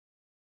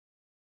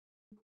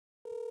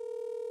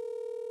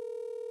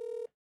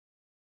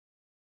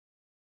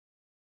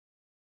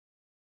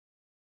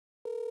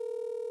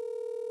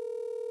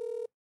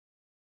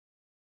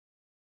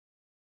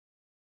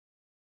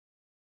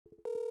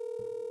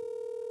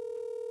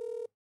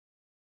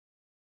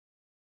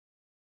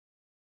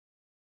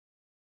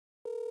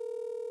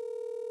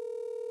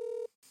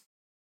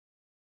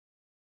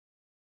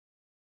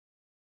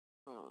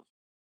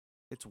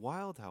It's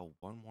wild how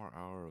one more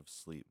hour of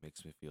sleep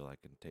makes me feel I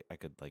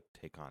could like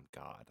take on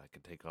God. I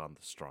could take on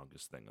the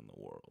strongest thing in the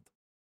world.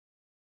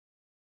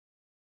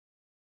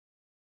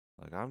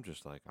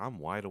 Like I'm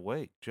wide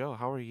awake. Joe,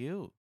 how are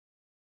you?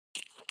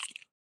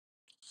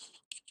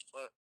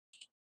 What?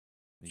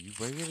 Are you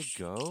ready to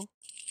go?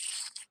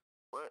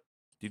 What?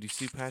 Did you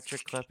see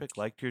Patrick Klepek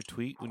liked your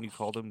tweet when you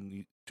called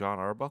him John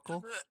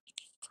Arbuckle?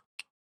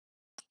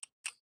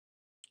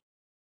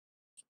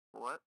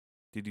 What?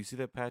 Did you see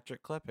that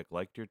Patrick Klepek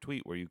liked your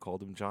tweet where you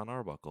called him John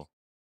Arbuckle?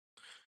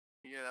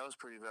 Yeah, that was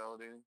pretty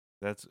validating.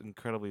 That's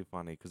incredibly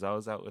funny because I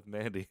was out with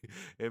Mandy,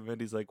 and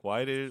Mandy's like,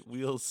 "Why did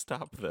wheels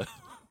stop them?"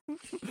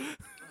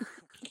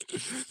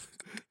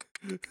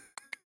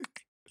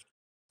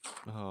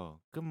 Oh,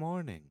 good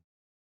morning.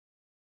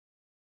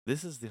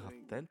 This is the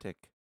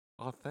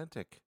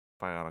authentic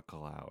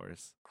Bionicle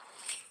Hours.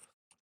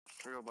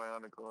 Real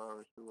Bionicle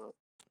hours.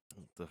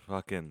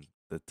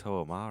 The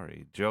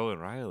Toamari. Joe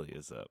and Riley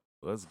is up.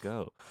 Let's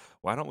go.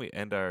 Why don't we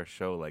end our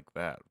show like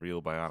that?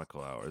 Real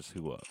Bionicle Hours.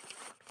 Who up?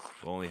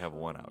 We'll only have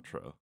one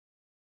outro.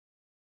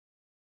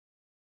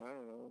 I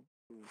don't know.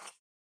 You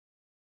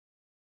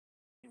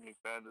make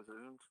bad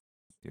decisions.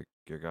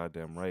 You're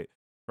goddamn right.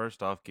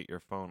 First off, get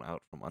your phone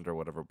out from under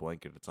whatever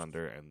blanket it's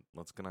under, and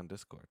let's get on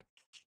Discord.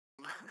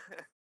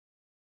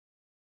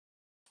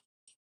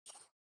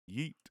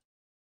 Yeet.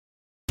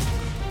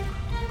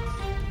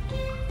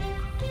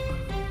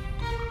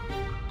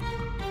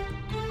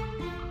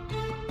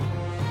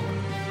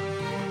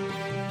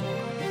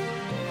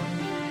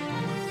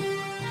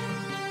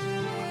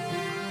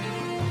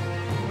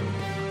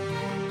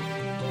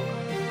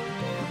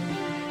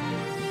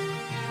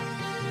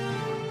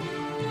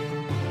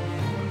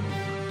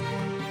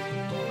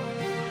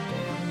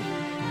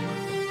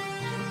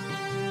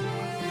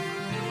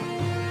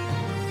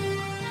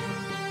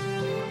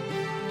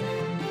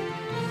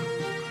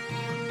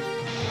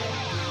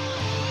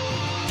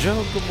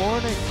 Joe, good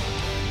morning.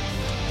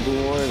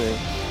 Good morning.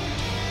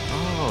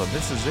 Oh,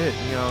 this is it.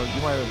 You know,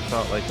 you might have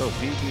thought like, oh,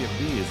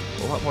 BB&B is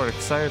a lot more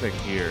exciting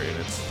here in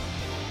its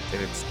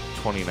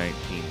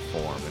 2019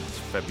 form, in its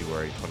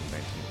February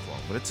 2019 form,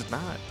 but it's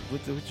not. We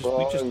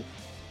just.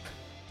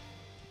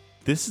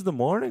 This is the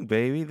morning,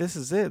 baby. This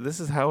is it.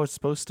 This is how it's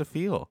supposed to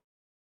feel.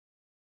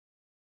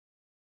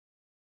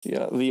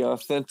 Yeah, the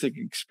authentic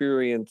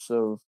experience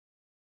of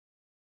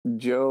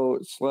Joe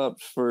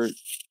slept for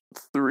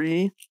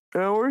 3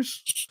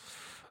 hours.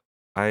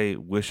 I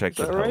wish I Is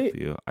could that help right?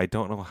 you. I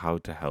don't know how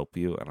to help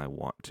you, and I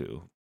want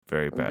to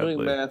very I'm doing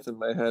badly. math in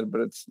my head,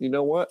 but you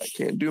know what? I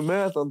can't do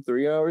math on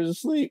 3 hours of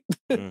sleep.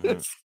 Hmm.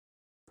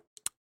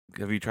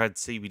 Have you tried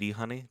CBD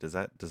honey? Does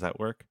that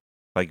work?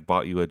 Like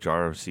bought you a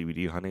jar of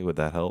CBD honey, would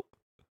that help?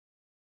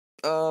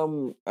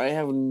 I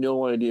have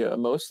no idea.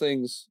 Most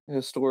things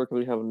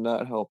historically have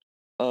not helped.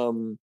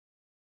 Um,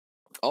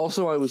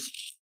 also, it was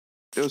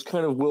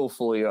kind of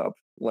willfully up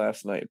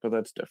last night, but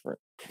that's different.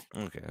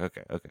 Okay.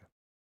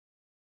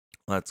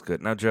 That's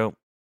good. Now, Joe,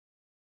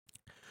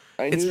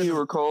 I it's knew you been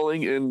were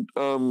calling, and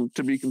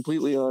to be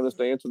completely honest,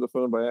 I answered the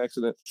phone by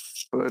accident,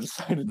 but I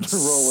decided to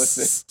roll with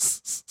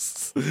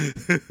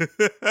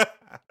it.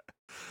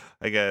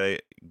 I gotta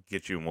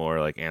get you more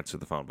like answer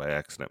the phone by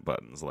accident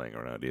buttons laying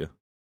around you.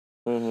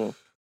 Uh-huh.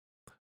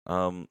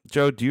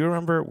 Joe, do you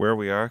remember where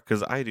we are?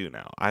 Because I do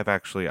now. I've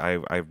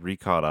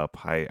re-caught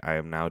up. I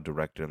am now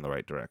directed in the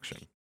right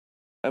direction.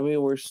 I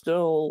mean, we're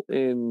still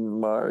in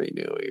Mari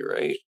Nui,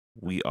 right?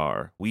 We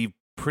are. We've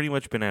pretty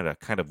much been at a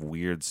kind of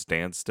weird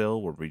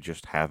standstill where we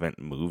just haven't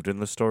moved in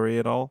the story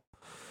at all.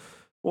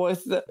 Well,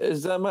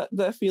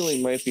 that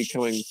feeling might be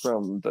coming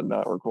from the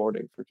not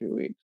recording for 2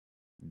 weeks.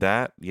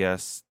 That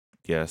yes.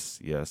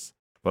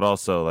 But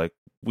also like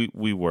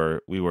we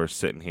were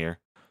sitting here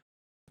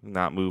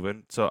not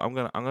moving. So I'm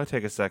gonna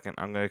take a second.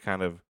 I'm gonna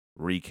kind of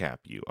recap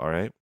you, all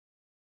right?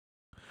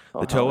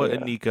 Oh The hell Toa yeah!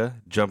 and Nika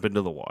jump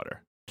into the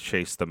water,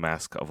 chase the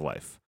Mask of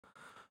Life.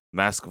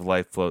 Mask of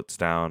Life floats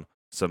down.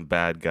 Some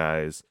bad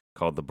guys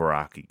called the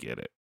Baraki get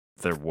it.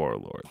 They're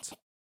warlords.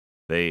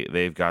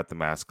 They've got the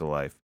Mask of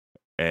Life,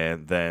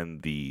 and then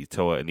the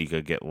Toa and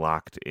Nika get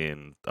locked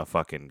in a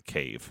fucking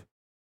cave,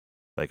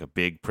 like a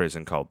big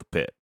prison called the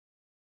Pit.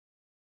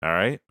 All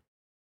right,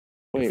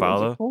 you Wait, what's it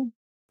follow? called?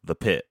 The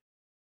Pit.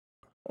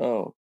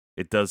 Oh,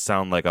 It does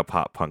sound like a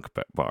pop punk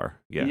bar.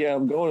 Yeah. yeah,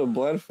 I'm going to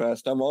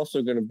Bloodfest. I'm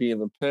also going to be in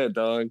the pit,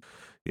 dog.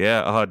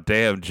 Yeah. Oh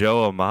damn,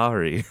 Joe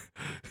Amari.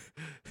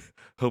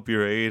 Hope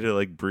you're ready to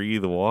like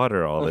breathe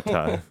water all the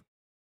time.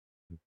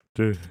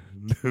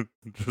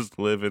 Just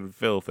live in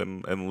filth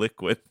and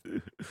liquid.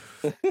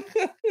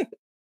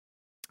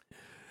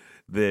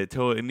 The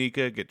Toa and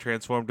Nika get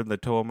transformed in the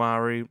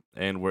Toamari,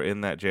 and we're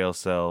in that jail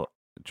cell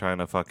trying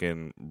to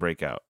fucking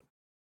break out.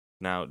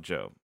 Now,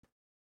 Joe,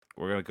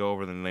 we're gonna go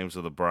over the names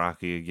of the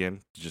Baraki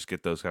again to just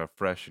get those kind of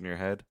fresh in your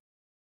head.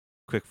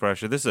 Quick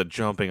fresher. This is a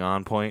jumping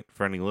on point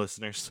for any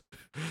listeners.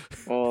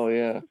 Oh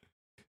yeah.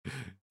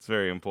 It's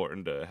very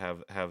important to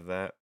have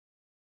that.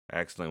 I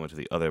accidentally went to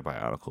the other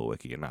Bionicle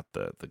wiki and not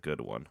the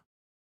good one.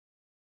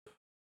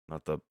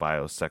 Not the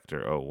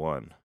Biosector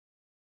 01.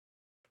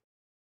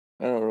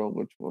 I don't know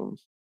which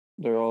ones.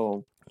 They're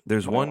all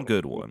There's one Bionic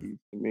good one. wikis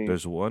to me.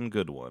 There's one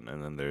good one,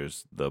 and then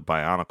there's the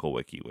Bionicle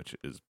wiki, which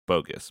is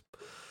bogus.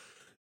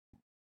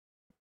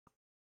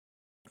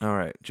 All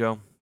right, Joe.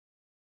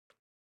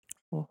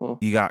 Uh-huh.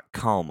 You got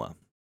Kalma,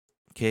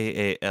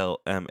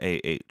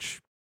 Kalmah,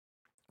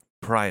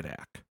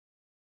 Pridak,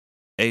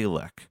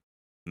 Alek,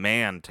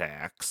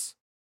 Mantax,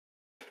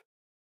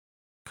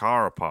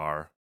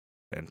 Karapar,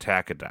 and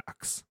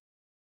Takadox.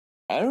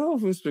 I don't know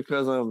if it's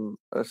because I'm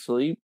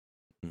asleep,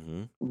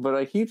 Mm-hmm. but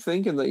I keep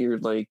thinking that you're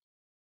like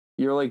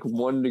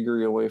 1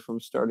 degree away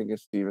from starting a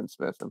Steven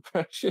Smith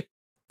impression.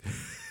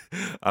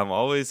 I'm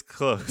always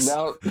close.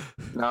 Now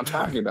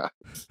Takadox.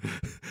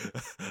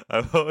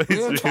 I'm always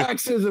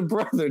Mantax is a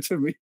brother to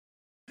me.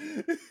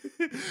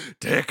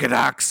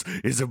 Takadox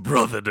is a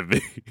brother to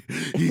me.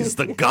 He's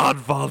the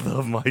godfather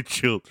of my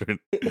children.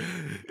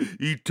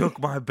 He took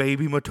my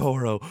baby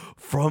Matoro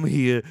from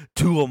here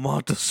to a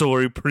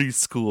Montessori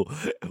preschool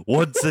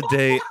once a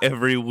day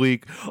every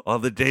week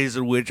on the days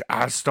in which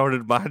I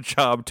started my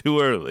job too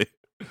early.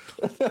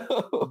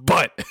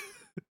 But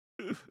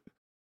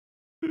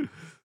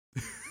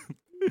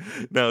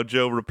now,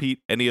 Joe,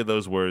 repeat any of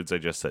those words I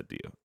just said to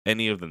you.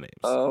 Any of the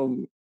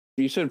names.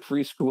 You said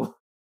preschool.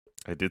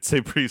 I did say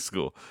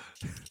preschool.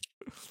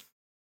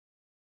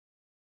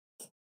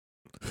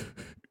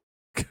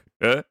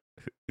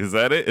 Is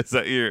that it? Is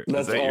that your?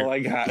 That's is that all I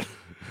got.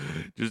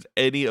 Just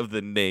any of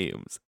the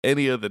names.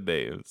 Any of the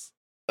names.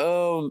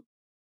 I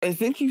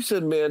think you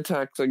said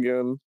Mantax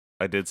again.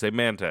 I did say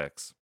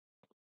Mantax.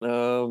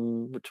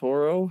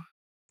 Matoro.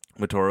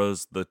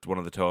 Matoro's one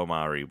of the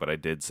Toomari, but I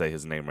did say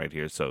his name right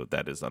here, so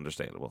that is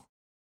understandable.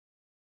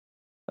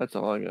 That's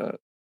all I got.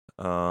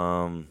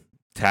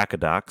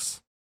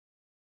 Takadox.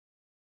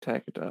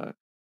 Takadox.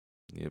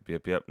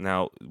 Yep.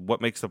 Now,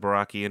 what makes the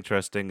Baraki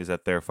interesting is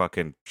that they're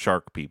fucking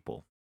shark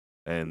people.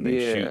 And they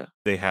shoot.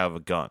 They have a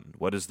gun.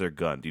 What is their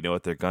gun? Do you know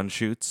what their gun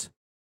shoots?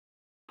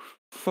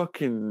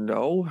 Fucking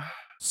no.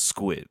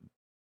 Squid.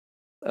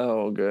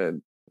 Oh,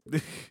 good.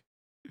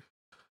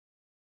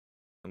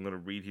 I'm gonna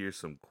read here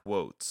some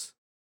quotes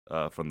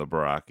from the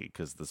Baraki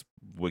because this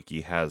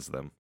wiki has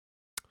them.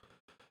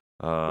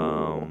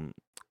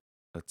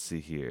 Let's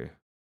see here.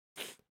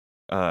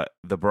 The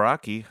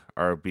Baraki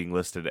are being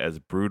listed as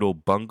brutal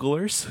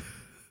bunglers.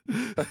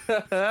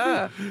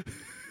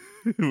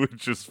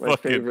 Which is my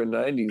favorite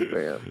 90s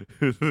band.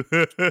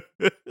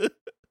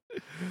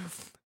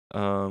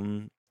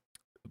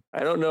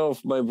 I don't know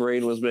if my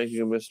brain was making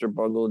a Mr.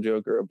 Bungle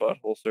joke or a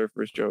Butthole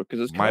Surfers joke, because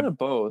it's kind of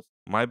both.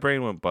 My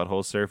brain went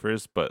Butthole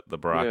Surfers, but the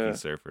Baraki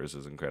Surfers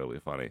is incredibly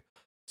funny.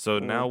 So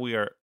now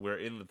we're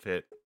in the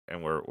pit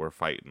and we're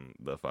fighting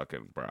the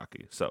fucking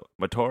Baraki. So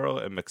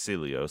Matoro and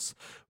Maxilios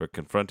were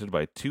confronted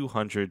by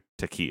 200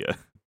 Takia.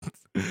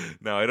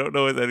 Now, I don't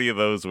know what any of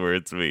those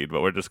words mean,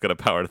 but we're just gonna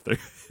power through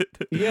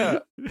it. Yeah,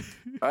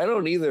 I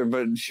don't either,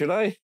 but should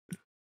I?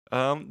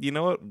 You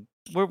know what?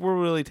 We're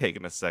really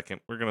taking a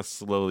second. We're gonna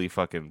slowly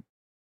fucking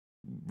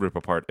rip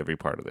apart every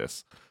part of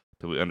this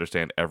till we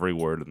understand every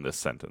word in this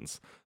sentence.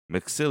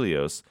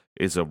 Maxilios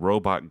is a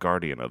robot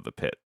guardian of the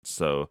pit.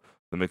 So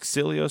the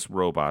Maxilios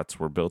robots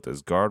were built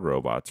as guard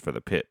robots for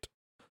the pit.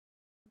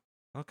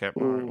 Okay,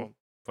 all right, well,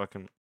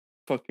 fucking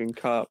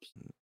cops.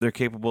 They're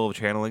capable of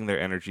channeling their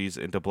energies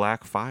into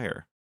black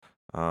fire.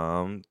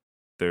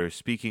 They're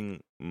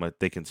speaking.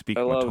 They can speak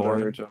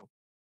Matoran.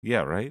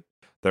 Yeah, right.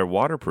 They're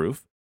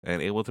waterproof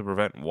and able to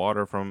prevent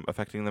water from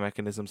affecting the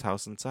mechanism's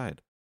house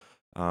inside.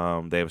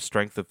 They have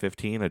strength of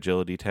 15,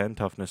 agility 10,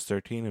 toughness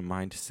 13, and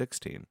mind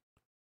 16.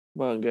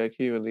 Come on, got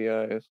you in the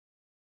eyes.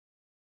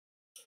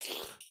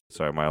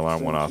 Sorry, my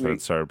alarm went off and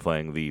it started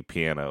playing the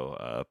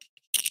piano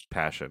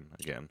Passion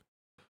again.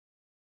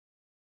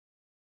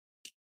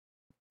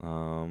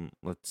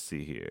 Let's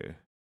see here.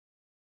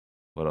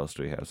 What else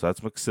do we have? So that's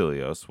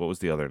Maxilios. What was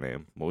the other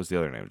name? What was the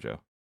other name,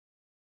 Joe?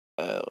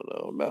 I don't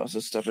know. Mouse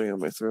is stuffing on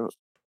my throat.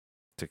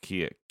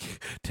 Takia.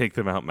 Take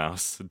them out,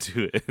 Mouse.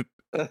 Do it.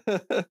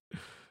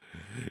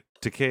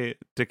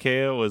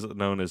 Takea was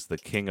known as the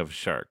king of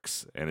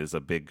sharks and is a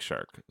big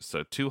shark.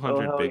 So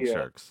 200 big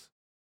sharks.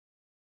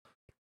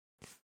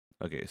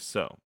 Okay,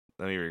 so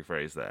let me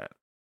rephrase that.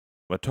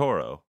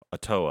 Matoro,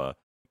 Atoa,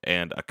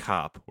 and a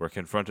cop were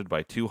confronted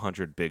by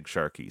 200 big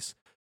sharkies.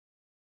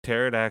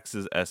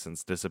 Pterodax's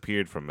essence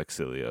disappeared from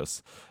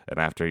Maxilios, and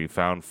after he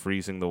found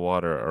freezing the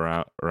water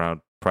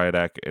around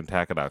Pridak and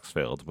Takadox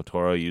failed,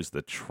 Matoro used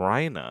the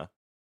Trina.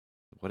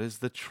 What is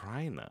the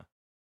Trina?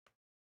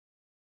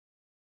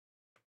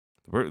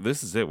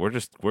 This is it.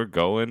 We're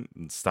going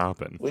and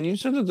stopping. When you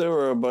said that there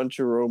were a bunch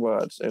of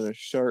robots and a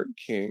shark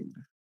king.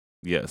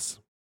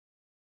 Yes.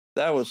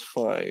 That was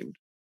fine.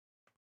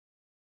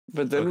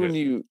 But then when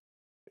you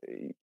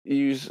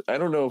I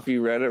don't know if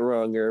you read it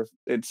wrong or if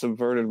it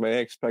subverted my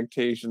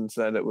expectations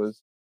that it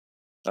was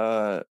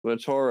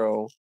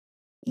Matoro,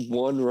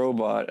 one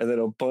robot, and then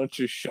a bunch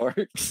of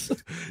sharks.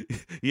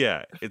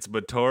 Yeah, it's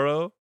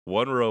Matoro,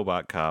 one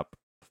robot cop.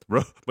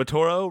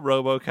 Matoro,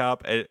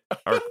 RoboCop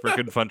are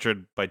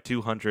confronted by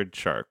 200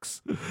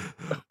 sharks.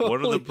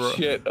 Holy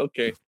shit,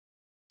 okay.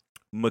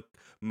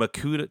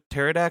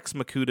 Pterodax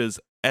Makuda's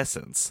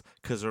essence,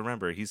 because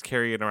remember, he's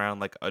carrying around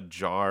like a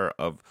jar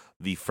of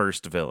the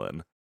first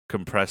villain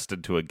compressed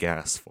into a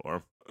gas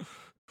form,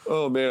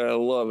 Oh man, I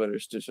love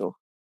interstitial.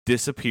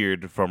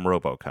 disappeared from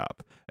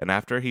RoboCop. And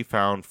after he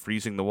found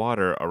freezing the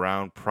water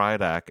around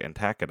Prydak and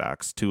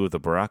Takedax, two of the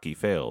Baraki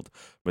failed,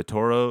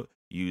 Motoro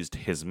used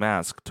his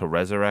mask to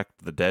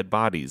resurrect the dead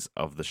bodies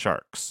of the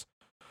sharks.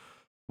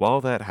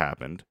 While that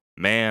happened,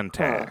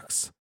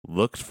 Mantax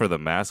looked for the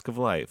Mask of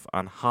Life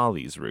on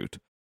Holly's route.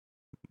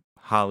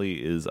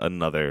 Holly is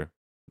another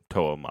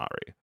Toa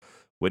Mari.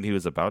 When he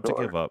was about to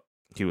give up,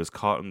 he was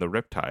caught in the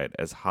riptide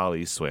as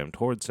Holly swam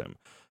towards him.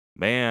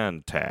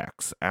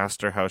 Mantax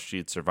asked her how she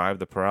had survived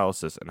the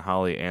paralysis, and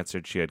Holly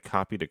answered she had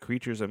copied a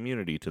creature's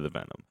immunity to the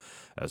venom.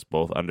 As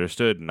both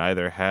understood,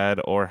 neither had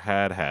or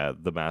had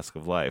had the Mask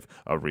of Life,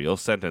 a real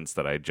sentence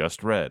that I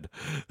just read.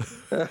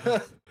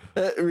 Read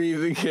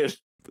it again.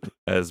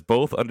 As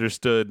both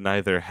understood,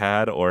 neither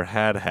had or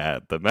had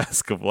had the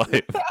Mask of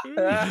Life.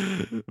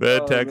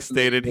 Mantax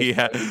stated he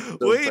had.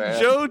 Wait,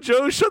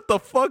 Joe, shut the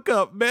fuck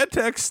up.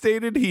 Mantax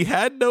stated he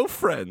had no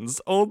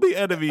friends, only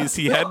enemies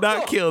he had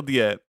not killed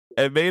yet,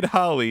 and made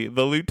Holly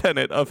the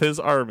lieutenant of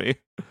his army.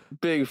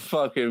 Big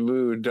fucking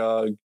mood,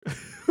 dog.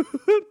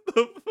 What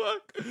the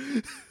fuck?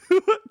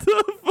 What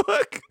the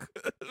fuck?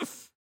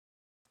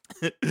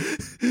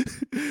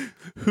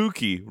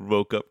 Huki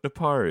woke up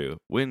Naparu.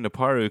 When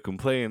Naparu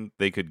complained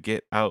they could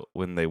get out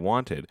when they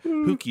wanted,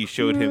 Huki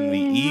showed him the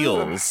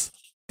eels.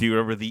 Do you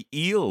remember the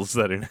eels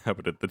that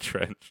inhabited the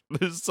trench?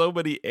 There's so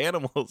many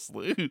animals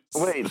loose.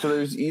 Wait, so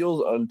there's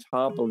eels on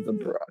top of the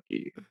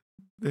Baraki.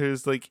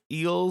 There's like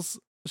eels,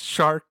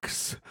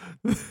 sharks,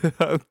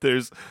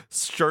 there's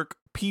shark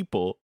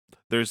people,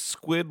 there's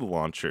squid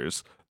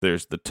launchers,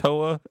 there's the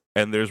Toa,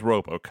 and there's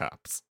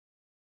Robocops.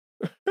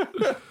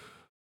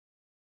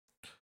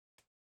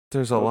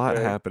 There's a lot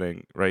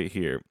happening right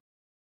here.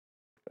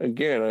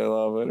 Again, I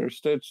love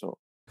interstitial.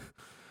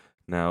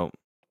 Now,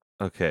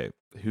 okay,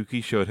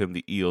 Huki showed him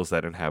the eels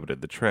that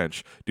inhabited the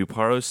trench.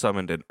 Duparo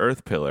summoned an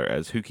earth pillar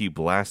as Huki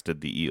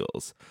blasted the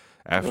eels.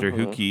 After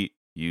Huki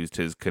used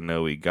his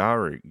Kanoe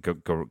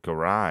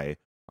Garai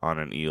on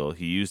an eel,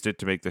 he used it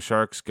to make the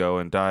sharks go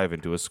and dive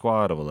into a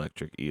squad of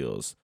electric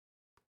eels.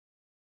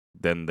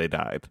 Then they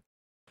died.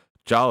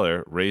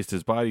 Jaller raised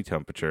his body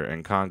temperature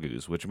and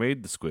Kongus, which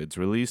made the squids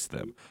release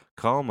them.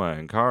 Kalma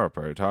and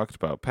Karapar talked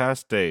about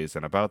past days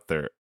and about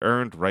their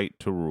earned right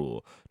to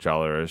rule.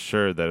 Jaller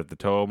assured that if the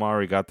Toa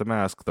Mari got the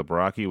mask, the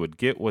Baraki would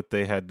get what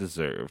they had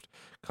deserved.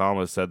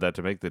 Kalma said that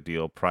to make the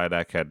deal,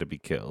 Prydak had to be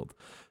killed.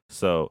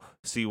 So,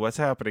 see, what's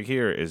happening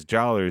here is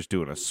Joller's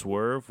doing a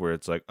swerve where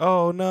it's like,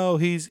 oh no,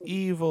 he's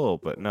evil.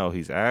 But no,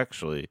 he's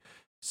actually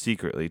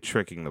secretly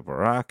tricking the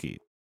Baraki.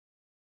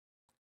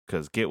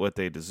 Because get what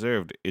they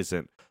deserved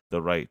isn't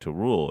the right to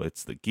rule,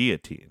 it's the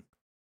guillotine.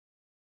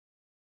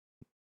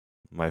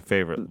 My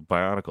favorite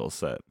Bionicle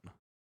set.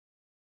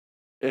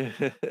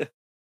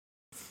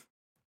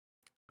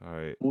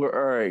 Alright.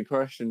 Alright,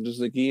 question. Does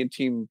the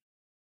guillotine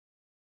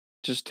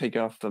just take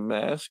off the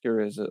mask,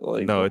 or is it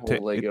like no, it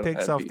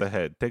takes off the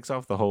head. Takes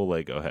off the whole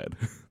Lego head.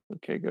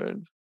 Okay,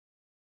 good.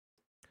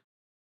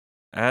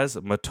 As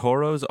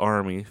Motoro's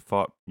army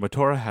fought...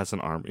 Motoro has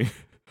an army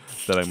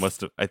that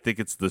I think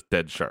it's the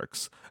Dead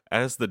Sharks.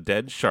 As the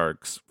Dead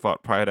Sharks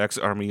fought Prydax's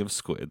army of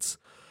squids,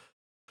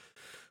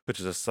 which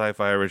is a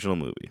sci-fi original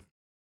movie.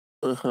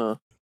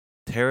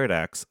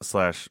 Pterodax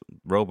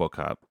 /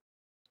 RoboCop.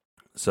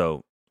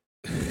 So,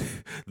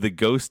 the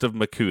ghost of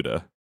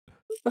Makuta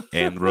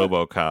and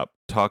RoboCop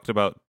talked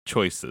about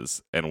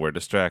choices and were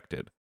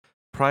distracted.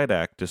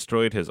 Prydak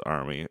destroyed his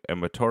army,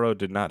 and Motoro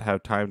did not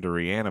have time to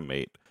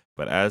reanimate,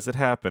 but as it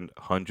happened,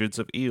 hundreds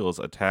of eels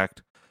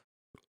attacked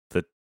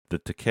the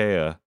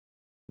Takea,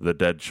 the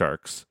Dead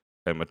Sharks,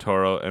 and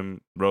Motoro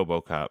and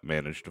RoboCop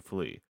managed to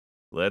flee.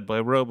 Led by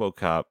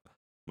RoboCop,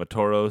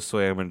 Motoro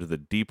swam into the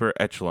deeper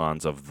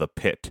echelons of the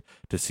pit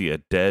to see a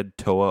dead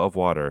Toa of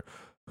water,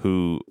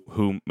 whom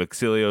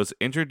Maxilios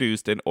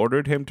introduced and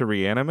ordered him to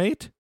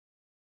reanimate?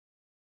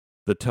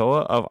 The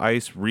Toa of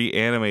ice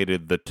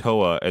reanimated the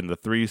Toa, and the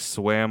three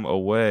swam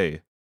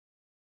away.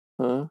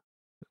 Huh?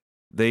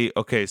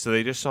 So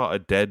they just saw a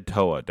dead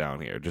Toa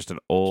down here, just an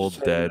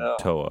old dead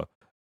Toa.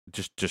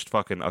 Just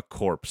fucking a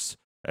corpse.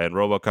 And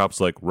RoboCop's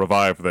like,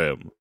 revive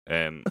them.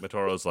 And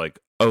Motoro's like,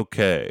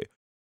 okay.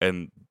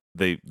 And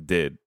they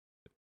did.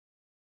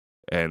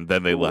 And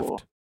then they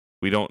left.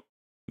 We don't...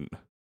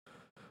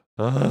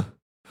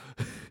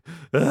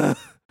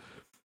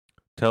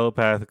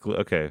 Telepathically...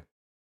 Okay.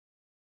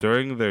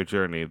 During their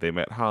journey, they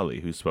met Holly,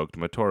 who spoke to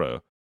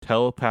Motoro.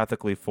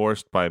 Telepathically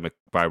forced by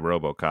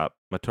RoboCop,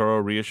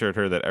 Motoro reassured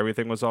her that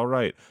everything was all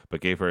right, but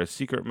gave her a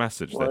secret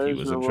message that he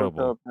was in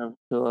trouble. Why does RoboCop have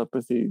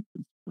telepathy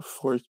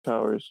forced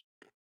powers?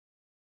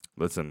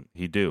 Listen,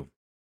 he do.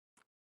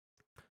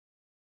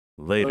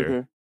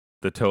 Later,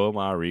 the Toa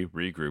Mari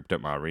regrouped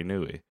at Mari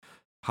Nui.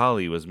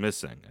 Holly was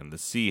missing, and the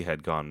sea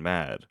had gone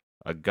mad.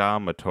 A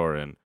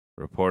Gamatoran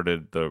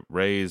reported the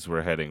rays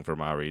were heading for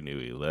Mari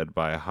Nui, led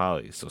by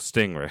Holly, so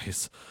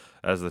stingrays.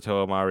 As the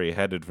Toa Mari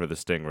headed for the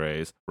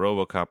stingrays,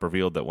 RoboCop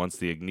revealed that once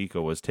the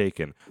Agnico was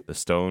taken, the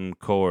stone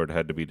cord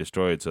had to be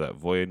destroyed so that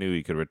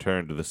Voyanui could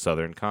return to the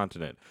southern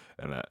continent,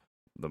 and that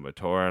the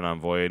Matoran on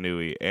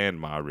Voyanui and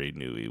Mari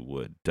Nui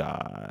would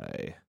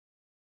die.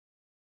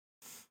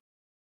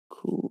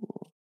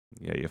 Cool.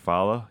 Yeah, you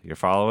follow? You're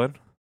following?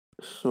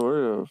 Sort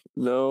of.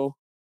 No,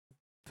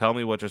 Tell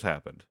me what just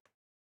happened.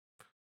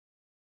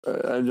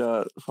 I'm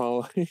not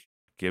following.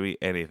 Give me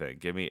anything.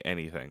 Give me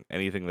anything.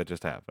 Anything that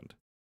just happened.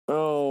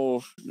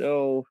 Oh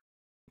no.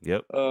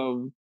 Yep.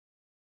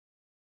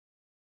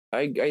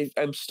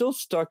 I'm still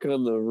stuck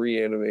on the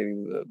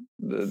reanimating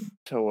the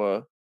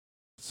Toa.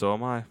 So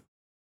am I.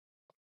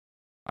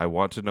 I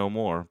want to know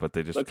more, but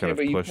they just Okay, kind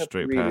but of you push kept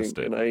straight reading, past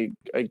it. and I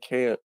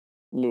can't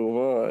move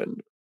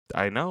on.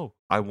 I know.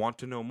 I want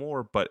to know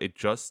more, but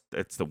it's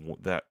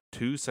that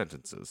 2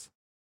 sentences.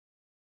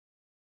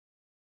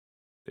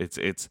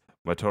 It's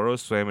Matoro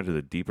swam into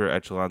the deeper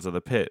echelons of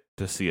the pit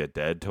to see a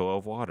dead Toa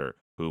of water,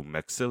 whom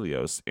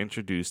Maxilios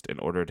introduced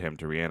and ordered him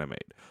to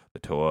reanimate. The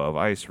Toa of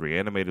ice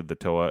reanimated the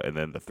Toa, and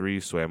then the 3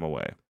 swam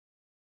away.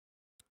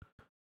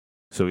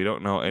 So we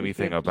don't know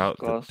anything about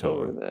the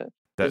Toa.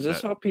 Is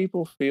this how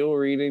people feel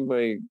reading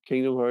my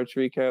Kingdom Hearts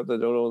recap that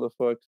don't know what the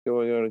fuck's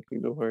going on in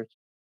Kingdom Hearts?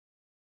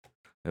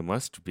 It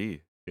must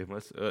be. It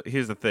must.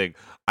 Here's the thing.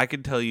 I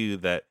can tell you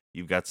that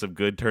you've got some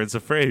good turns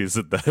of phrase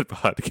in that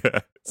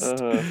podcast.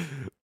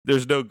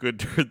 There's no good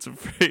turns of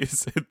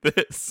phrase in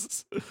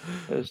this.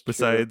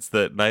 Besides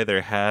that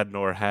neither had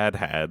nor had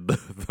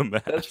the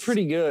mask. That's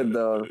pretty good,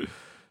 though.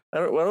 I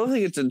don't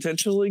think it's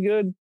intentionally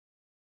good.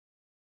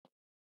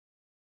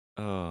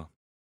 Oh.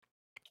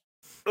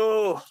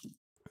 All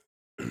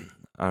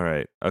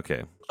right.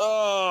 Okay.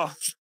 Oh.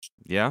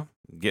 Yeah?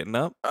 Getting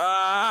up?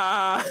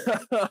 Ah.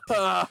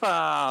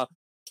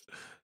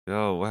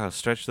 Oh, wow.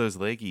 Stretch those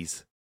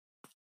leggies.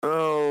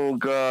 Oh,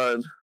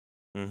 God.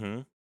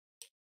 Mm-hmm.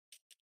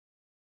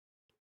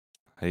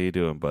 How you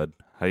doing, bud?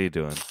 How you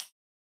doing?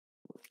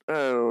 I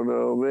don't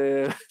know,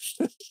 man.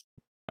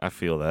 I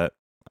feel that.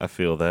 I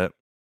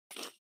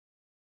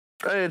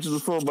answered the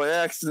phone by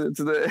accident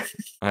today.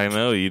 I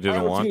know, you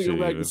didn't want to. Go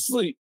back to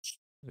sleep.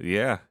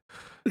 Yeah.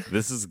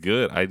 This is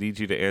good. I need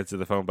you to answer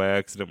the phone by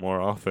accident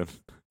more often.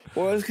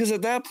 Well, it's because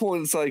at that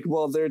point, it's like,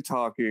 well, they're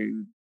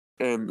talking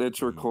and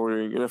it's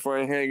recording. And if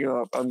I hang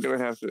up, I'm going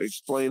to have to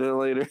explain it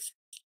later.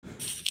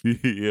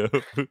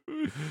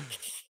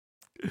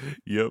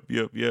 Yep.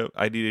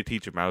 I need to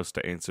teach a mouse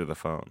to answer the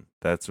phone.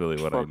 That's really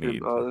what I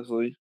need.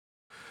 Honestly.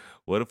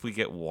 What if we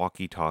get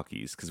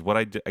walkie-talkies? Because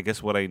I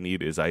guess what I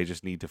need is I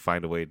just need to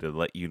find a way to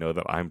let you know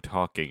that I'm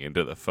talking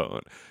into the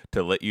phone,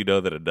 to let you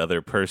know that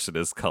another person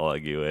is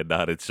calling you and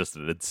not it's just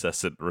an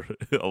incessant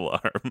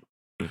alarm.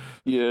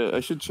 Yeah, I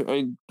should.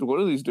 One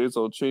of these days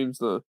I'll change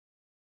the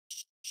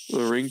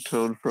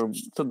ringtone from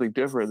something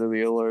different than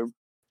the alarm.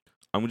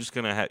 I'm just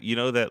gonna have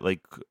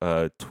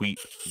that tweet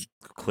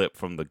clip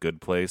from The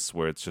Good Place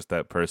where it's just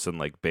that person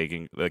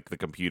begging, the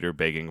computer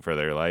begging for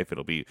their life.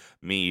 It'll be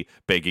me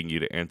begging you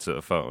to answer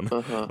the phone,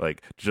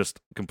 just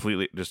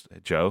completely, just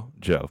Joe,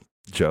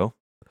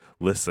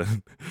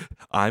 listen,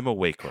 I'm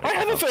awake right now. I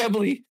have a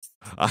family.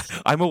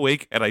 I'm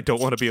awake and I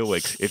don't want to be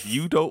awake. If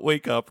you don't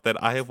wake up, then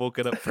I have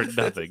woken up for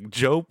nothing.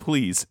 Joe,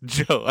 please,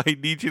 Joe, I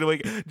need you to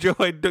wake. Joe,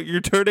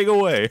 you're turning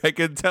away. I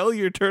can tell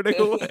you're turning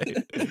away.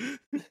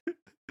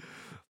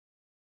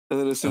 And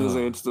then as soon as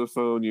I answer the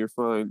phone, you're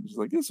fine. It's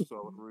like, this is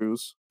all a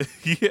ruse.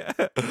 Yeah.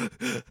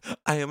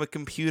 I am a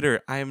computer.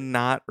 I am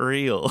not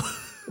real.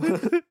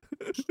 I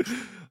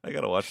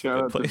gotta watch Shout The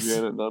Good out Place. To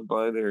Janet,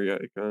 non-binary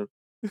icon.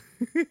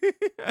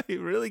 I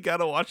really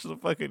gotta watch The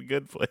fucking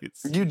Good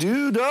Place. You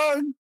do,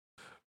 dog?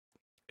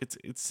 It's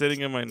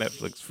sitting in my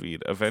Netflix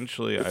feed.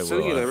 Eventually I will. It's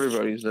sitting in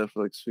everybody's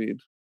Netflix feed.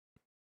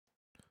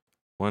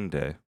 One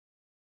day.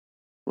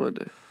 One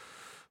day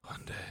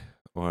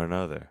or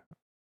another.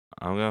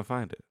 I'm gonna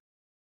find it.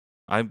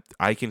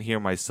 I can hear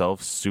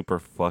myself super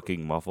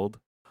fucking muffled.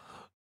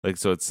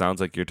 So it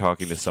sounds like you're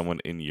talking to someone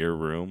in your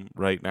room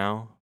right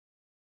now.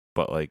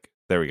 But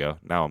there we go.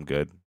 Now I'm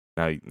good.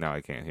 Now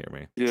I can't hear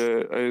me.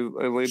 Yeah, I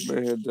laid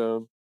my head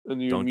down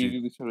and you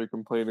immediately started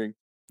complaining.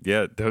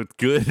 Yeah, good.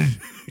 Good.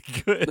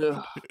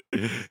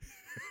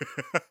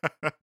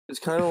 It's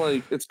kind of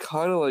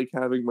like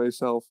having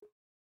myself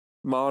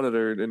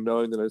monitored and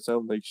knowing that I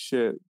sound like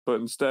shit, but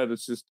instead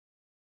it's just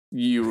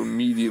you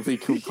immediately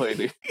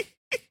complaining.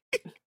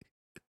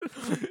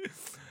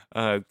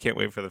 Can't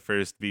wait for the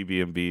first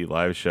BB&B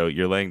live show.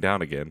 You're laying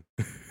down again.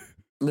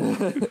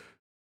 God,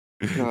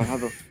 how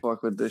the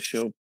fuck would this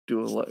show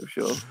do a live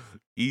show?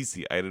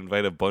 Easy. I'd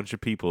invite a bunch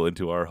of people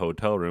into our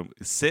hotel room.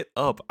 Sit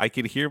up. I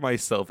can hear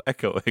myself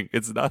echoing.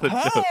 It's not a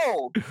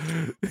joke.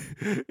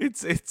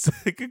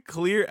 It's like a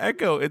clear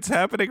echo. It's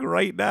happening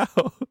right now.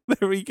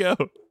 There we go.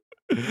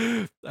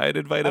 I'd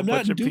invite a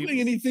bunch of people. I'm not doing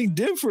anything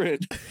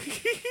different.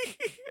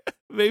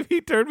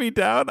 Maybe turn me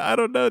down. I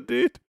don't know,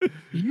 dude.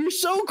 You're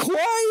so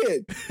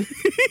quiet.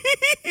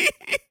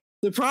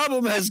 The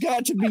problem has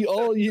got to be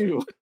all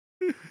you.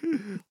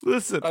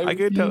 Listen, I I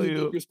can refuse tell to take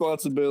you,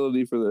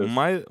 responsibility for this.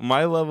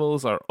 my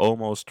levels are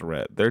almost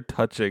red. They're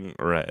touching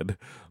red.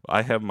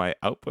 I have my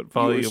output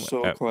You are volume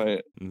so at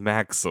quiet.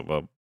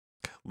 maximum.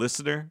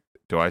 Listener,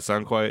 do I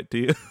sound quiet to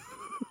you?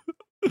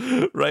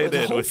 Write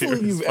in with your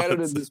Hopefully, you've edited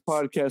responses. this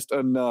podcast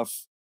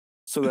enough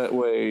so that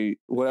way,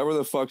 whatever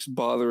the fuck's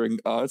bothering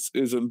us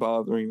isn't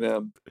bothering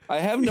them. I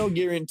have no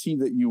guarantee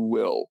that you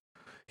will.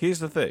 Here's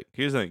the thing.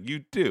 You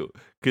do,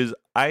 because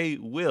I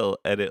will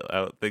edit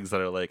out things that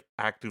are like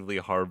actively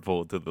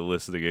harmful to the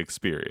listening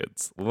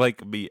experience,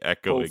 like me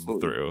echoing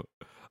Hopefully. through.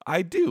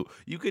 I do.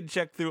 You can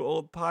check through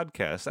old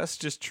podcasts. That's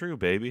just true,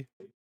 baby.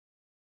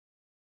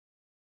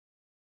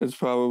 It's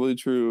probably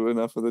true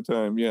enough of the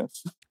time,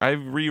 yes.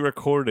 I've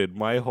re-recorded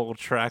my whole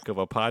track of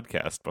a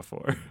podcast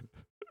before.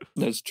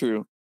 That's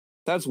true.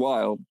 That's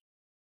wild.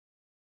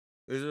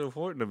 It's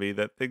important to me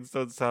that things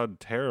don't sound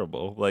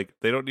terrible. Like,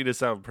 they don't need to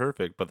sound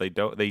perfect, but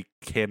they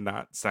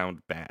cannot sound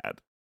bad.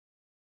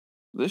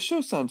 This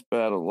show sounds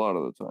bad a lot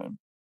of the time.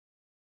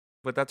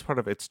 But that's part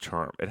of its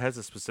charm. It has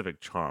a specific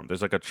charm.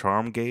 There's like a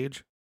charm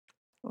gauge.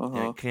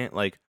 And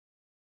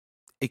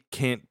it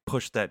can't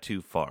push that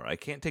too far. I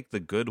can't take the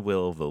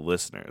goodwill of the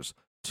listeners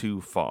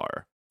too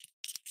far.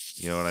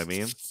 You know what I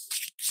mean?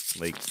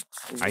 Like,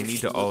 I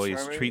need to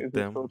always treat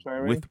them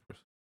with.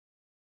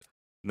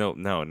 No,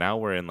 now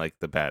we're in like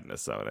the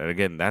badness zone, and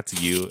again,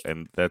 that's you,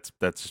 and that's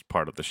just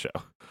part of the show.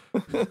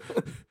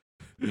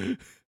 Let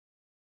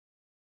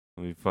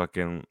me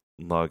fucking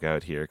log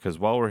out here, because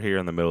while we're here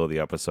in the middle of the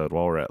episode,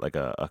 while we're at like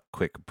a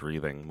quick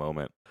breathing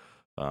moment,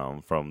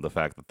 from the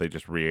fact that they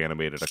just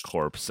reanimated a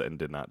corpse and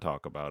did not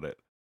talk about it.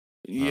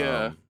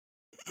 Yeah.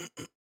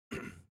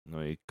 Let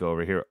me go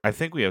over here. I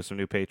think we have some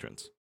new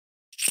patrons.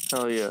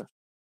 Hell yeah.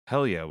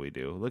 Hell yeah, we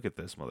do. Look at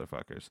this,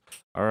 motherfuckers.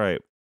 All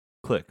right,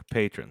 click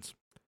patrons.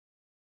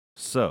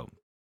 So,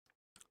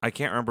 I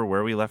can't remember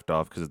where we left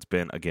off because it's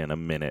been, again, a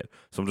minute.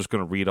 So I'm just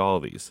going to read all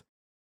of these.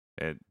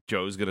 And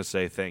Joe's going to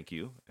say thank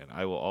you, and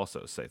I will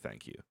also say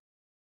thank you.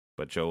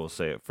 But Joe will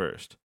say it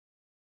first.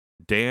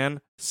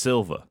 Dan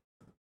Silva.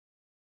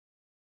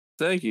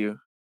 Thank you.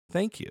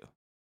 Thank you.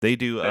 They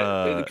do...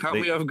 it caught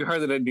me off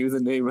guard that I knew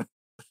the name.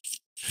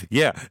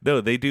 Yeah,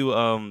 no, they do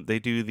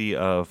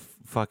the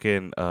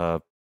fucking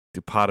the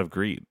Pot of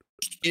Greed.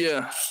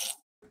 Yeah.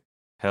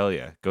 Hell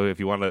yeah. Go if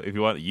you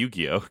want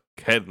Yu-Gi-Oh,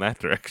 head in that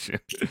direction.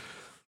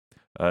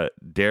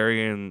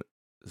 Darian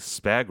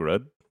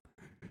Spagrud.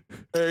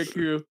 Thank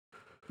you.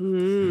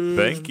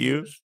 Thank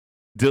you.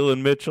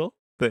 Dylan Mitchell.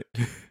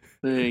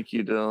 Thank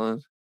you,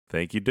 Dylan.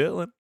 Thank you,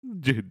 Dylan.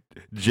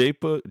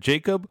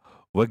 Jacob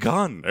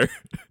Wagner.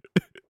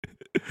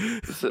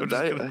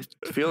 I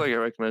feel like I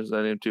recognize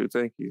that name too.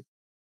 Thank you.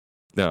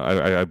 No,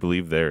 I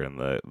believe they're in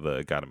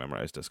the Gotta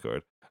Memorize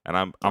Discord. And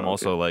I'm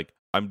also like,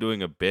 I'm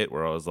doing a bit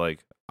where I was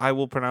like, I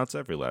will pronounce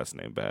every last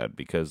name bad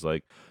because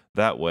like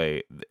that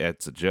way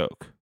it's a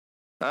joke.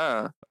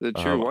 The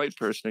true white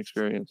person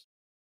experience.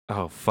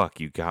 Oh fuck,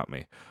 you got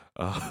me.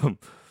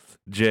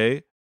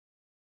 Jay.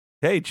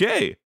 Hey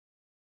Jay.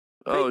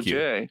 Oh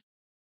Jay.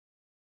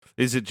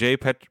 Is it Jay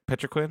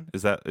Petriquin?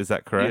 Is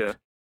that correct? Yeah.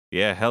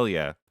 Yeah, hell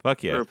yeah.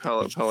 Fuck yeah. Or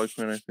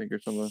Pelican, I think, or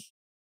something.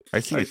 I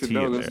see a T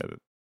in there.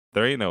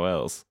 There ain't no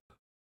L's.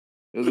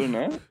 Is there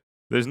not?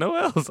 There's no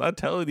L's, I'm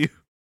telling you.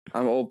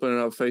 I'm opening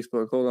up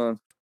Facebook. Hold on.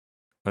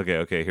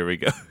 Okay, here we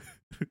go.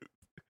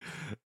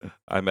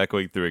 I'm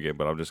echoing through again,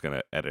 but I'm just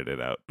gonna edit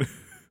it out.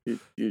 Yeah,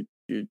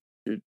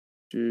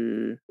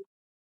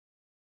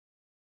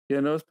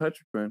 no, it's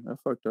Petriquin. I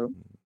fucked up.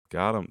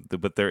 Got him.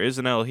 But there is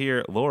an L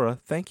here. Laura,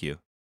 thank you.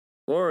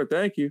 Laura,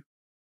 thank you.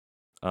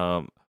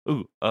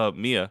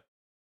 Mia.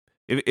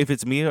 If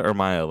it's Mia or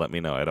Maya, let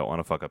me know. I don't want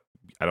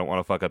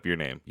to fuck up your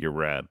name. You're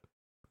rad.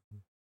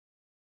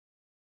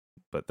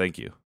 But thank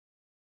you.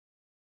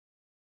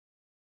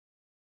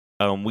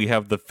 We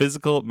have the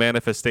physical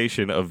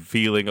manifestation of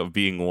feeling of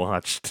being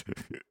watched.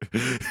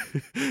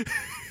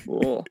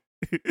 Cool.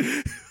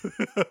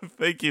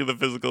 Thank you, the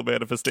physical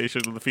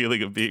manifestation of the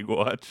feeling of being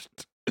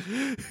watched.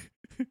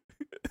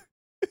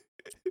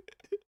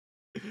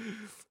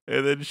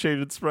 And then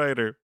Shaded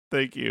Sprider.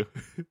 Thank you.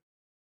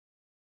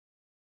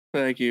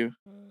 Thank you.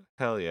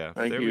 Hell yeah.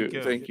 Thank there you. We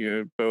go. Thank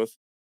you. Both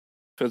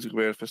physical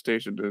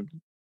manifestation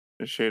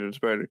and Shaded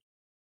Spider.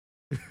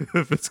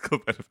 Physical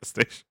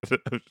manifestation.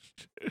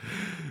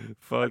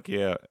 Fuck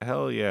yeah.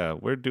 Hell yeah.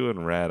 We're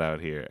doing rad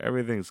out here.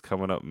 Everything's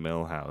coming up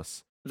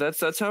Millhouse.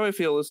 That's how I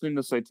feel listening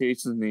to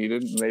Citations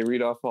Needed. And they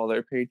read off all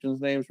their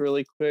patrons' names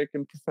really quick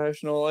and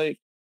professional like.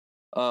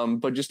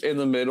 But just in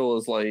the middle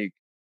is like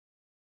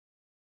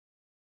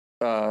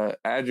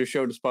add your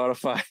show to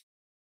Spotify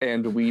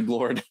and Weed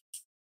Lord.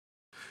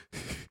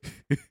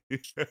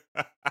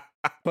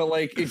 But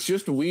like it's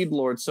just Weed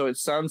Lord, so it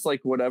sounds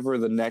like whatever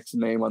the next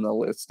name on the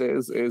list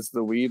is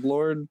the Weed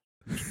Lord.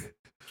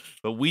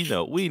 But we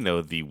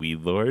know the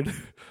Weed Lord.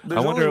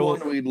 There's I wonder only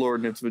one Weed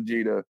Lord, and it's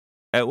Vegeta.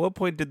 At what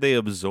point did they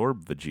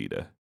absorb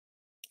Vegeta?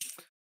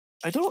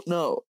 I don't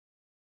know.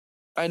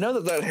 I know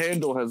that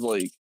handle has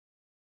like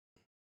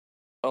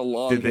a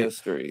long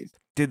history.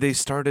 Did they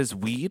start as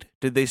Weed?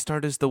 Did they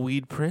start as the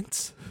Weed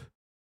Prince?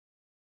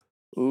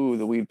 Ooh,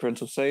 the Weed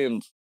Prince of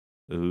Saiyans.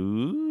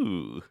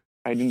 Ooh.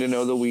 I need to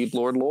know the Weed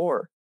Lord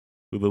lore.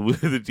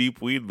 The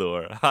deep weed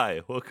lore.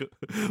 Hi,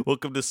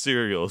 welcome to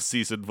Serial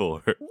Season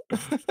 4.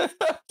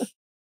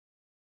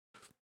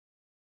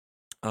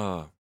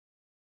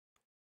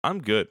 I'm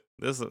good.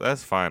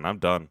 That's fine. I'm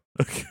done.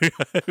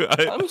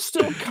 I'm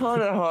still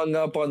kind of hung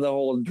up on the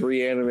whole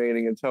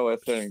reanimating a Toa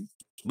thing.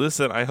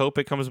 Listen, I hope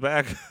it comes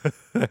back.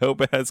 I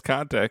hope it has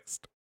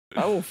context.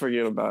 I will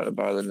forget about it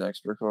by the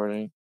next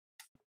recording.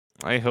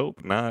 I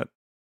hope not.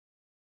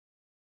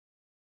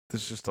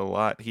 There's just a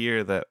lot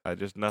here that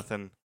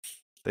nothing.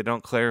 They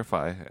don't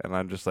clarify, and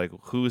I'm just like,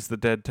 who's the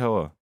dead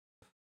Toa?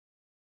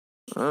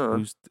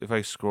 If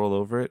I scroll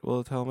over it,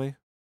 will it tell me?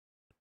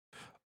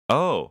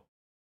 Oh,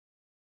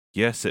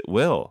 yes, it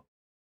will.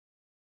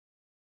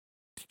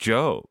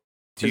 Joe,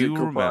 do you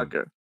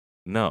remember?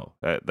 No,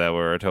 that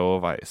were a Toa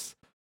of ice.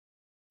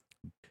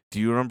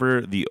 Do you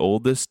remember the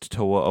oldest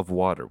Toa of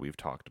water we've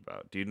talked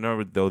about? Do you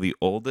know the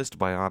oldest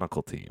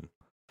Bionicle team?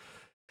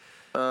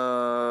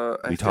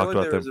 We talked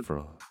about them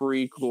for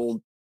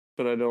prequel,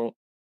 but I don't.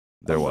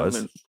 There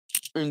was.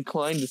 I'm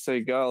inclined to say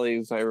Golly,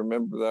 as I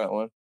remember that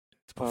one.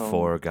 It's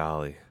before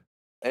Golly.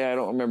 Yeah, I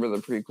don't remember the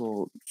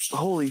prequel.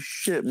 Holy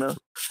shit, man!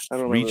 I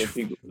don't remember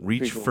the prequel.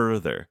 Reach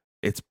further.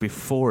 It's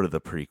before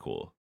the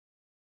prequel.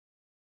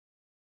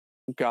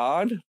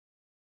 God?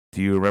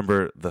 Do you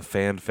remember the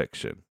fan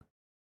fiction?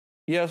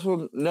 Yes.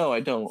 Well, no,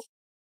 I don't.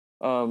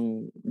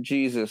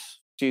 Jesus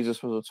was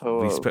a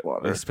Toa of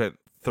water. We spent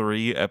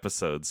 3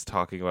 episodes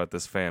talking about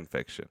this fan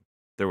fiction.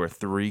 There were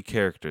 3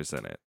 characters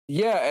in it.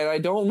 Yeah, and I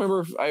don't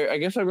remember. I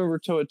guess I remember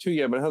Toa 2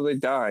 yet, but how they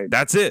died.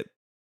 That's it.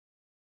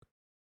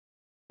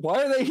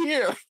 Why are they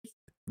here?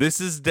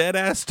 This is dead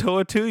ass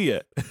Toa 2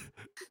 yet.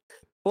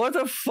 What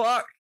the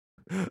fuck?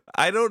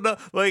 I don't know.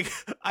 Like,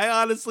 I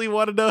honestly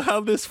want to know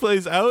how this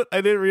plays out.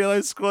 I didn't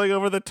realize scrolling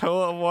over the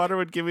Toa of water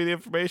would give me the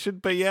information,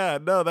 but yeah,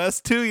 no,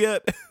 that's 2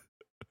 yet.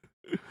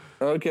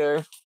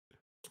 Okay.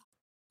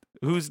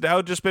 Who's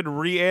now just been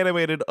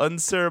reanimated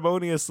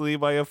unceremoniously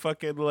by a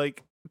fucking,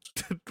 like,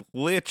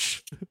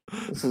 lich.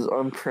 This is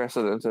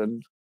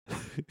unprecedented.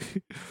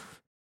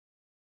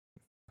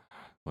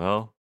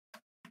 Well,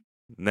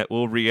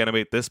 we'll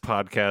reanimate this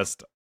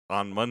podcast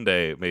on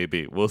Monday,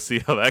 maybe. We'll see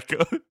how that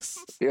goes.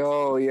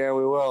 Oh, yeah,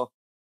 we will.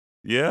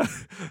 Yeah?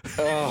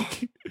 Oh.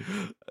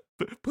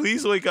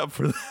 Please wake up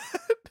for that.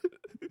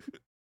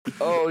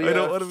 Oh, yeah. I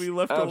don't want to be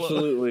left alone.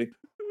 Absolutely.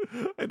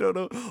 I don't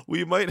know.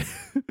 We might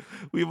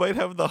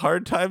have the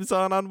hard times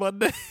on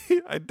Monday.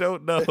 I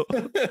don't know.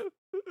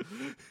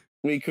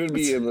 We could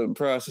be in the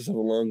process of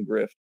a long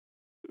grift.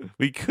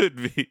 We could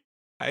be.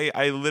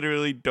 I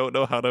literally don't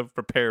know how to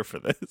prepare for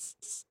this.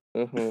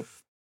 Uh-huh.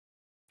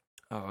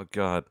 Oh,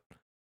 God.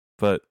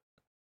 But,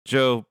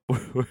 Joe,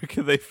 where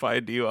can they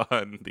find you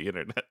on the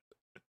internet?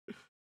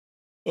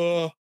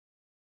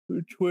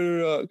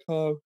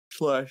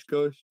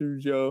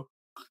 Twitter.com/GhostThroughJoe.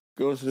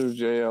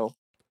 GhostThroughJL.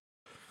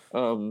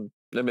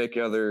 They make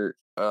other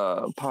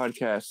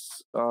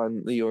podcasts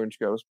on the Orange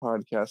Ghost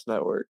Podcast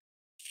Network.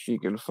 You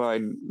can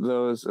find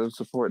those and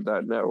support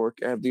that network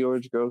at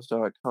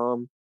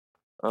theorangeghost.com.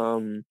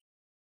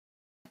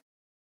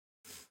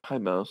 Hi,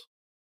 Mouse.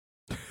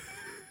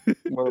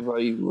 What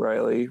about you,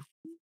 Riley?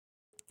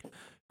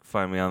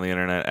 Find me on the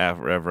internet at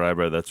Rev Rye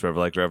Bread. That's Rev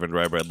like Reverend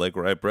Rye Bread, like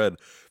Rye Bread.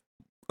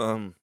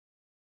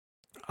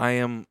 I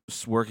am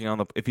working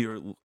on if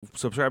you're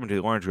subscribing to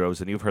the Orange Groves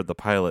and you've heard the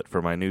pilot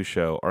for my new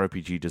show,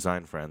 RPG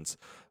Design Friends,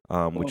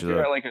 which is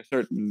like a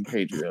certain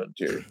Patreon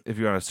tier. If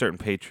you're on a certain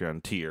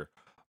Patreon tier,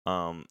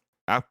 our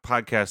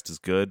podcast is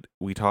good.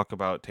 We talk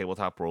about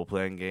tabletop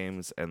role-playing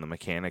games and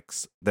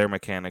their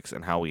mechanics,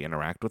 and how we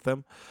interact with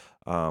them.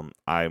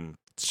 I'm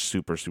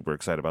super, super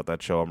excited about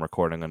that show. I'm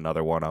recording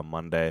another one on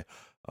Monday.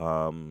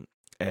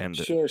 And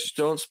shush,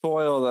 don't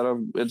spoil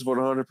that. It's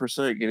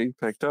 100% getting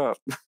picked up.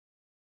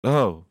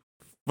 Oh,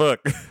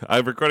 fuck.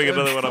 I'm recording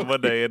another one on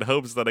Monday in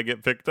hopes that I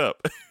get picked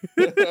up.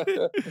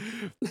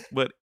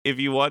 But if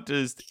you want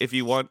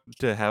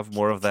to have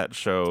more of that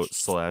show,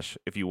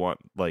 / if you want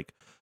like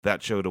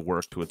that show to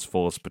work to its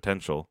fullest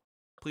potential,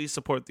 please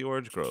support the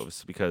Orange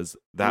Groves, because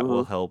that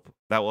will help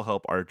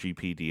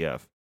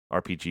RPGDF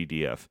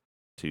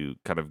to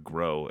kind of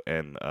grow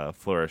and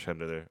flourish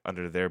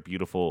under their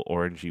beautiful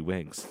orangey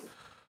wings.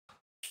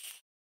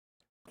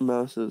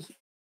 Mouse is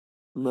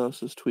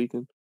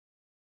tweaking.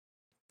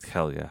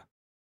 Hell yeah.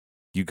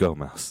 You go,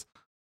 Mouse.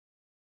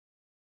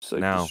 It's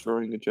like now,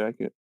 destroying a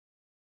jacket.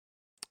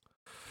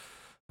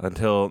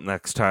 Until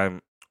next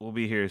time, we'll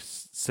be here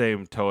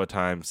same Toa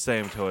time,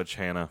 same Toa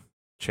channel.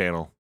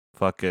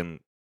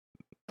 Fucking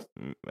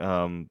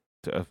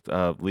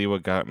Liwa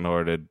got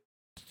Norded.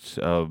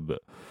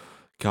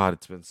 God,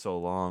 it's been so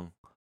long.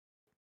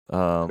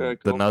 The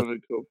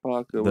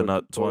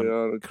nuts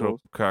one,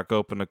 crack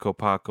open a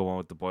Kopaka one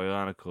with the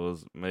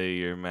Bionicles. May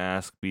your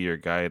mask be your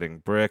guiding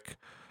brick.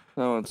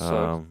 That one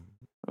sucks.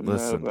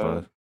 Listen,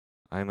 bud,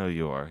 I know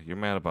you are. You're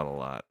mad about a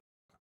lot.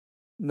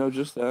 No,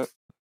 just that.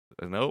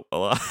 Nope, a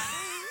lot.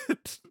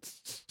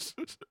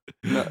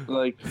 Not,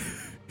 like,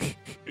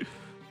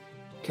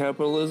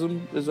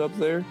 capitalism is up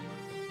there.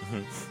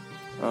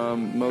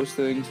 Mhm. Most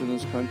things in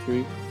this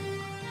country.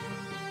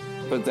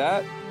 But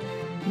that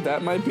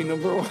might be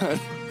number one.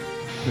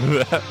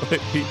 That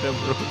might be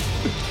number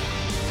one.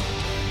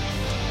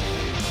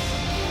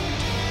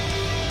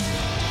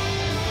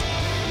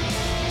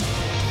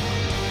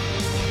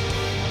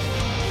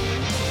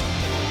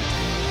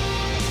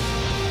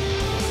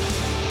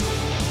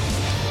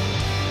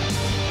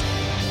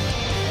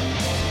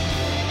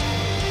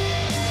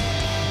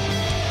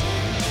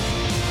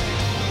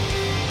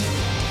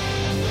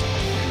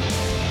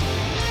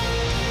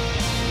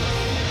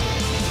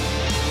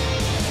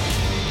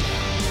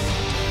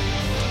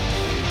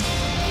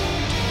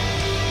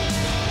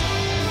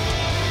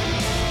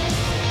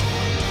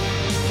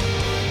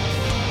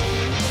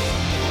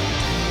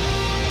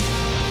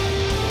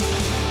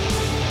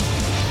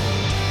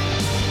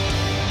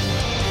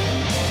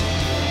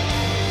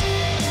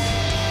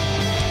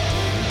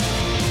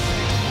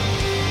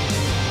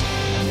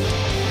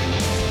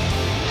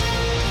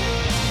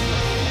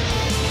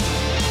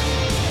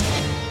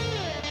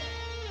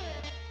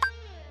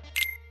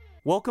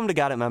 Welcome to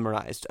Got It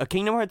Memorized, a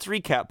Kingdom Hearts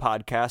recap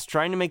podcast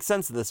trying to make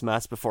sense of this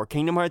mess before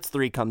Kingdom Hearts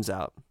 3 comes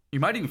out. You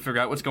might even figure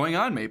out what's going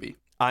on, maybe.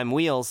 I'm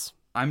Wheels.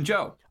 I'm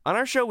Joe. On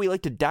our show, we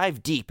like to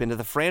dive deep into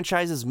the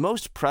franchise's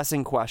most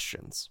pressing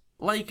questions.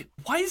 Like,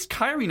 why is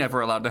Kairi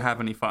never allowed to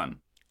have any fun?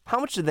 How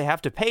much did they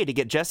have to pay to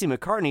get Jesse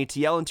McCartney to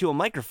yell into a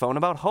microphone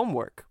about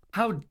homework?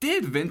 How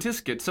did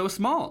Ventus get so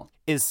small?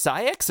 Is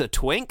Saïx a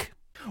twink?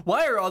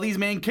 Why are all these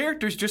main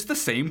characters just the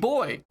same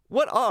boy?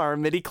 What are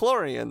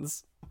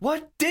midi-chlorians?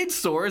 What did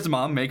Sora's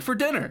mom make for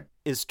dinner?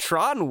 Is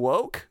Tron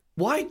woke?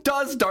 Why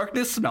does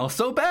darkness smell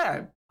so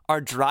bad? Are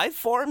drive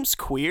forms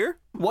queer?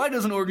 Why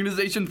doesn't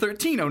Organization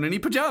 13 own any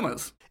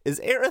pajamas?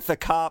 Is Aerith a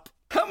cop?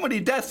 How many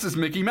deaths is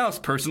Mickey Mouse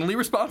personally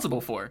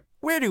responsible for?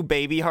 Where do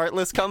Baby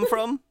Heartless come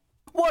from?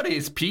 What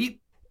is Pete?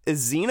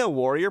 Is Xena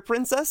Warrior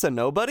Princess a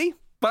nobody?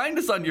 Find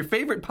us on your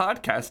favorite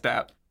podcast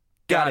app.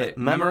 Got it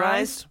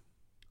memorized?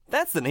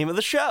 That's the name of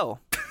the show.